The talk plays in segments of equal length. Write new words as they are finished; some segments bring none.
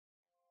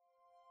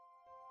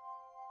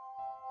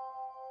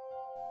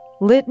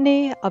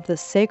Litany of the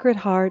Sacred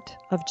Heart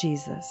of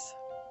Jesus.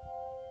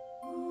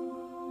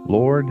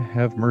 Lord,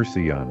 have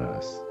mercy on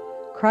us.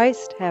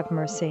 Christ, have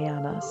mercy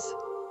on us.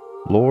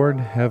 Lord,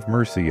 have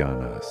mercy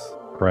on us.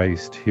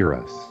 Christ, hear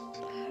us.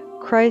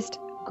 Christ,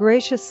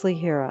 graciously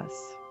hear us.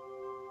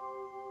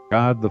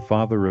 God, the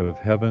Father of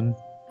heaven,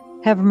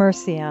 have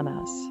mercy on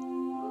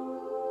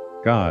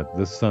us. God,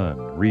 the Son,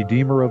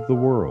 Redeemer of the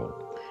world,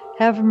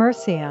 have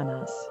mercy on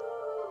us.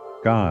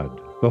 God,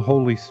 the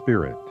Holy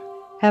Spirit,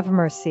 have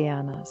mercy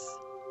on us.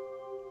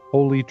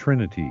 Holy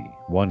Trinity,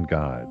 one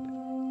God,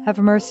 have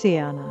mercy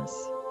on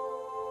us.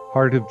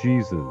 Heart of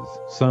Jesus,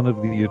 Son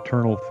of the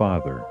Eternal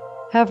Father,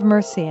 have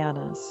mercy on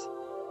us.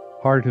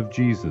 Heart of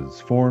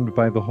Jesus, formed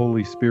by the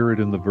Holy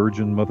Spirit in the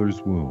Virgin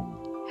Mother's womb,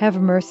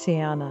 have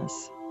mercy on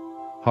us.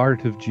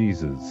 Heart of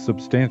Jesus,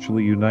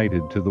 substantially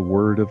united to the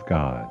Word of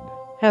God,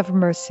 have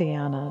mercy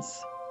on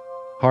us.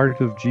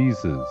 Heart of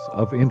Jesus,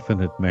 of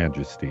infinite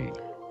majesty,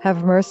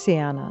 have mercy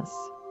on us.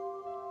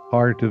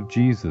 Heart of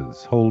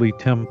Jesus, holy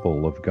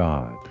temple of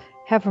God,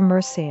 have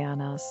mercy on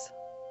us.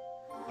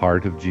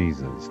 Heart of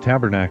Jesus,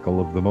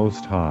 tabernacle of the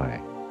Most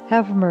High,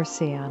 have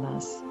mercy on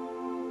us.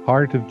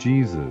 Heart of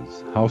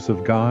Jesus, house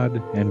of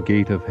God and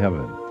gate of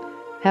heaven,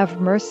 have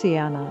mercy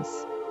on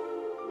us.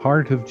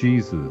 Heart of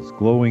Jesus,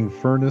 glowing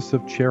furnace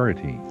of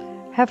charity,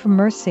 have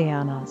mercy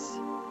on us.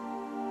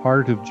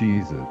 Heart of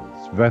Jesus,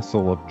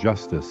 vessel of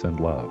justice and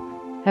love,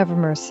 have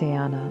mercy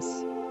on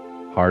us.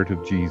 Heart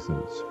of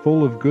Jesus,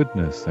 full of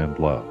goodness and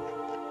love,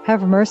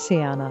 have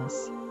mercy on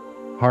us.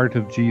 Heart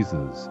of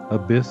Jesus,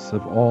 abyss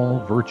of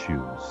all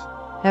virtues,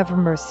 have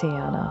mercy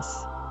on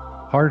us.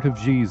 Heart of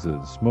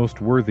Jesus,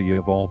 most worthy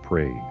of all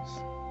praise,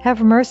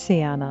 have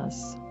mercy on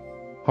us.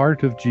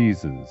 Heart of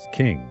Jesus,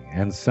 King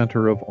and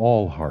center of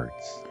all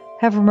hearts,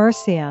 have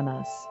mercy on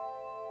us.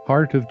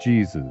 Heart of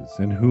Jesus,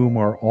 in whom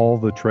are all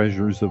the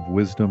treasures of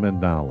wisdom and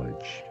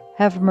knowledge,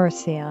 have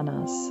mercy on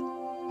us.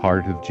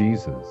 Heart of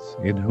Jesus,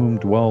 in whom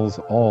dwells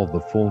all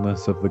the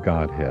fullness of the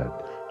Godhead,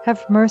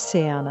 have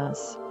mercy on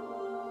us.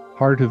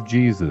 Heart of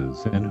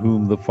Jesus, in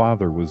whom the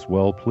Father was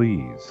well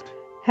pleased,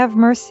 have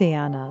mercy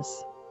on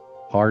us.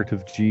 Heart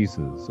of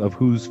Jesus, of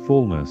whose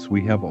fullness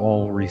we have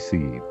all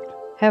received,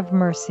 have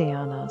mercy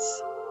on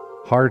us.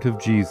 Heart of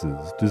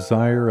Jesus,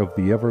 desire of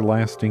the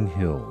everlasting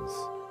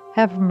hills,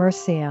 have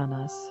mercy on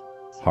us.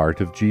 Heart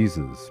of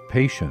Jesus,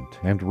 patient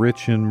and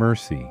rich in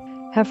mercy,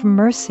 have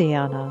mercy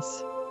on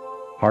us.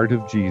 Heart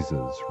of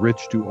Jesus,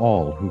 rich to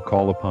all who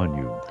call upon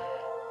you,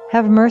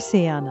 have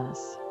mercy on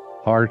us.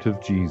 Heart of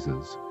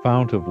Jesus,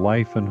 fount of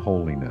life and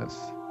holiness,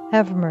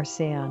 have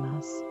mercy on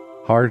us.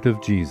 Heart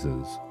of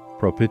Jesus,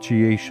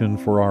 propitiation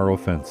for our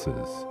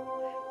offenses,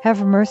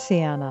 have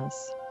mercy on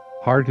us.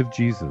 Heart of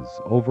Jesus,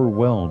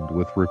 overwhelmed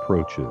with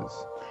reproaches,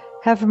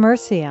 have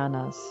mercy on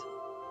us.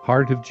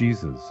 Heart of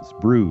Jesus,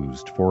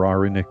 bruised for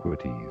our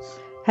iniquities,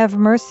 have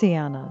mercy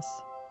on us.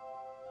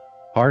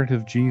 Heart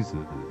of Jesus,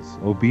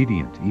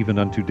 obedient even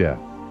unto death,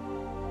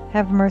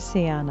 have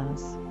mercy on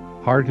us.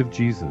 Heart of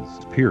Jesus,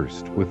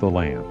 pierced with a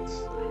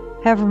lance,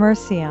 have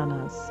mercy on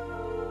us.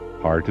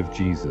 Heart of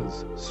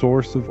Jesus,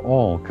 source of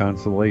all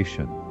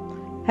consolation,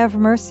 have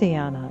mercy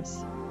on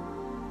us.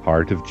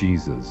 Heart of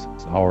Jesus,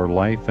 our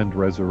life and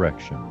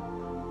resurrection,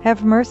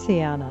 have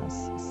mercy on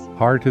us.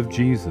 Heart of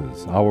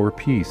Jesus, our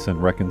peace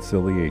and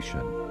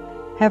reconciliation,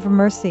 have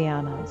mercy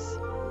on us.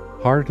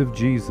 Heart of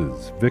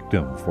Jesus,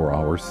 victim for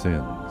our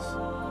sins,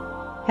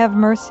 have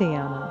mercy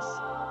on us.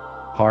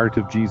 Heart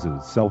of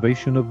Jesus,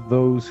 salvation of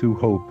those who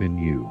hope in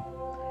you,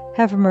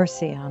 have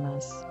mercy on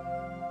us.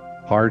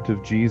 Heart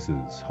of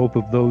Jesus, hope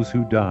of those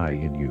who die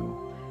in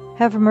you,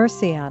 have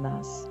mercy on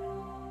us.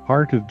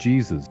 Heart of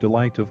Jesus,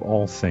 delight of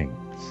all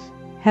saints,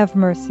 have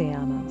mercy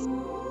on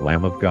us.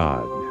 Lamb of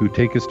God, who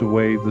takest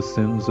away the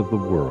sins of the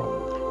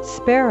world,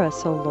 spare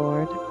us, O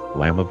Lord.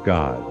 Lamb of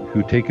God,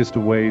 who takest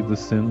away the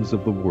sins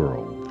of the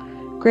world,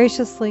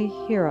 graciously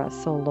hear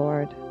us, O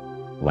Lord.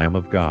 Lamb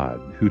of God,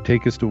 who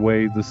takest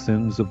away the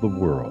sins of the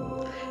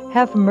world,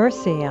 have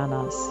mercy on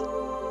us.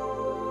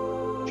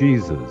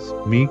 Jesus,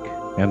 meek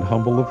and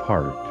humble of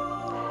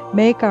heart,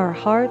 make our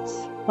hearts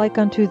like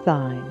unto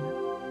thine.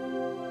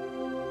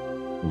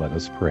 Let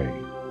us pray.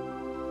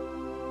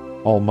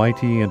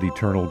 Almighty and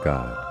eternal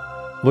God,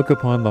 look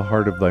upon the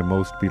heart of thy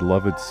most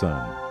beloved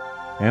Son,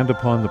 and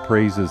upon the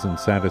praises and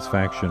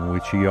satisfaction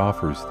which he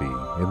offers thee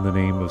in the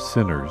name of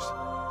sinners,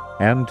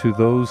 and to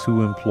those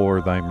who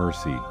implore thy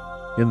mercy.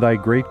 In thy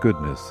great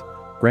goodness,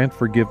 grant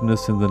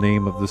forgiveness in the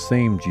name of the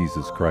same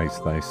Jesus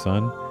Christ thy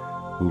Son,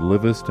 who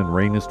livest and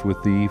reignest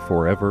with thee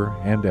forever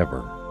and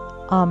ever.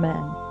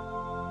 Amen.